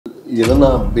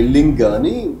ఏదన్నా బిల్డింగ్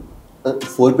కానీ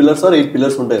 4 pillars or 8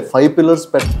 pillars ఉంటాయి. 5 pillars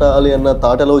పెట్టాలి అన్న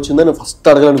థాట్ ఎలా వచ్చిందని ఫస్ట్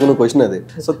అడగాలనుకున్న క్వశ్చన్ అది.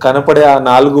 సో కనపడే ఆ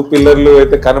 4 పిల్లర్లు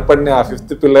అయితే కనపడిన ఆ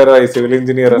 5th పిల్లర్ ఈ సివిల్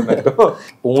ఇంజనీర్ అన్నట్టు.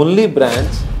 Only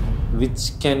branch which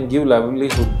can give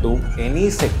livelihood to any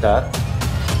sector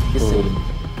is civil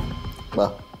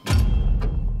engineer.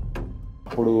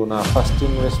 అప్పుడు నా ఫస్ట్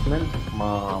ఇన్వెస్ట్మెంట్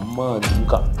మా అమ్మ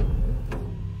జింక.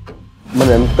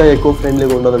 మనం ఎంత ఎక్కువ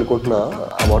ఫ్రెండ్లీగా ఉండాలనుకుంటున్నా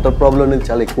ఆ వాటర్ ప్రాబ్లం అనేది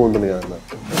చాలా ఎక్కువ ఉంటుంది కదన్నా.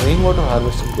 రెయిన్ వాటర్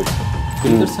హార్వెస్టింగ్ పెట్టాం.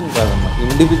 ఫిల్టర్స్ అని కాదమ్మా,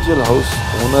 ఇండివిజువల్ హౌస్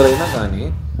ఓనర్ అయినా కానీ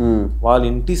వాళ్ళ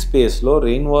ఇంటి స్పేస్ లో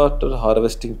రెయిన్ వాటర్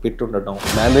హార్వెస్టింగ్ పెట్టి ఉండటం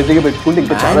మ్యాండేటరీగా పెట్టుకుంటే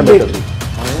ఇంకా చాలా బెటర్.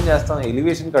 మనం ఏం చేస్తాం,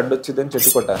 ఎలివేషన్కి అడ్డు వచ్చిందని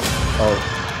చెట్టు కొట్టాలి.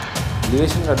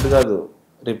 ఎలివేషన్కి అడ్డు కాదు,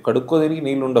 రేపు కడుక్కోదేనికి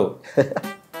నీళ్ళు ఉండవు.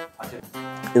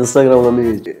 ఇన్స్టాగ్రామ్ లో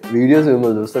వీడియోస్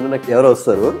మిమ్మల్ని చూస్తుంటే నాకు ఎవరు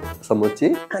వస్తారు వచ్చి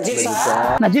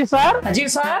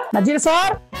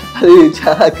అది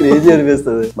చాలా క్రేజీ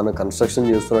అనిపిస్తుంది. మనం కన్స్ట్రక్షన్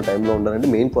చేస్తున్న టైంలో ఉండాలంటే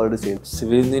మెయిన్ క్వాలిటీస్ ఏంటి?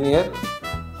 సివిల్ ఇంజనీర్,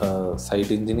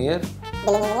 సైట్ ఇంజనీర్,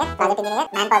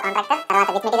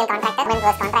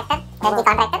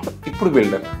 ఇప్పుడు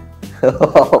బిల్డర్.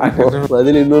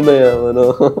 అది నిన్ను ఉన్నాయా? మనం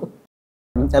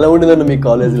ఎలా ఉండేదండి మీ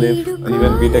college life?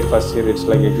 Even BTech first year it's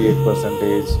like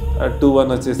 88%. 2-1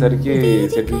 వచ్చేసరికి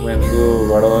సెటిల్మెంట్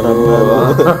గొడవలు,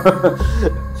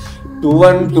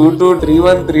 2-1, 2-2,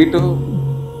 3-1, 3-2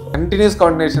 కంటిన్యూస్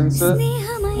కాంబినేషన్స్,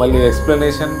 మళ్ళీ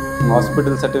ఎక్స్ప్లెనేషన్,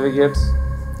 హాస్పిటల్ సర్టిఫికేట్స్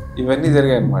ఇవన్నీ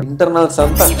జరిగాయి అన్నమాట. ఇంటర్నల్స్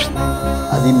అంతా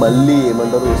అది మళ్ళీ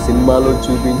ఏమంటారు సినిమాలో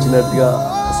చూపించినట్టుగా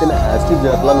అసలు యాక్టివ్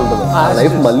అట్లా ఉంటుంది. ఆ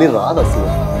లైఫ్ మళ్ళీ రాదు అసలు.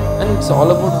 And it's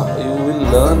all about you will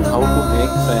learn how to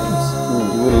make friends,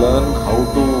 you will learn how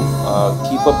to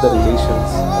keep up the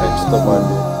relations friends తో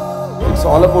పాటు. ఇట్స్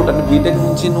ఆల్ అబౌట్ అంటే బీటెక్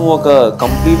నుంచి నువ్వు ఒక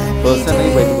కంప్లీట్ పర్సన్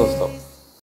అయ్యి బయటకు వస్తావు.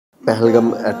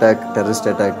 Pahalgam attack, terrorist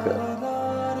attack,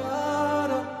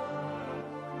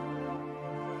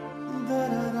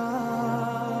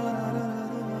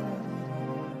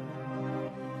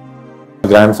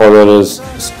 grandfather is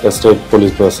a state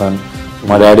police person,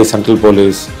 my dad is central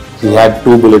police. He had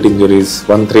 2 bullet injuries,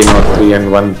 one 303 and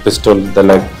one pistol in the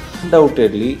leg.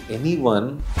 Undoubtedly, anyone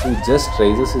who just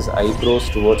raises his eyebrows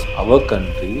towards our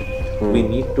country, we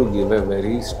need to give a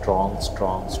very strong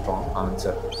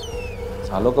answer.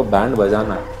 सालों का band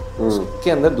बजाना है, उसके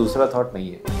अंदर दूसरा thought नहीं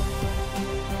है.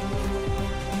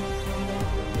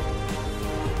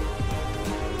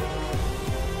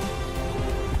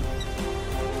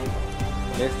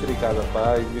 మేస్త్రి కాదప్పా,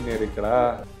 ఇంజనీర్ ఇక్కడ.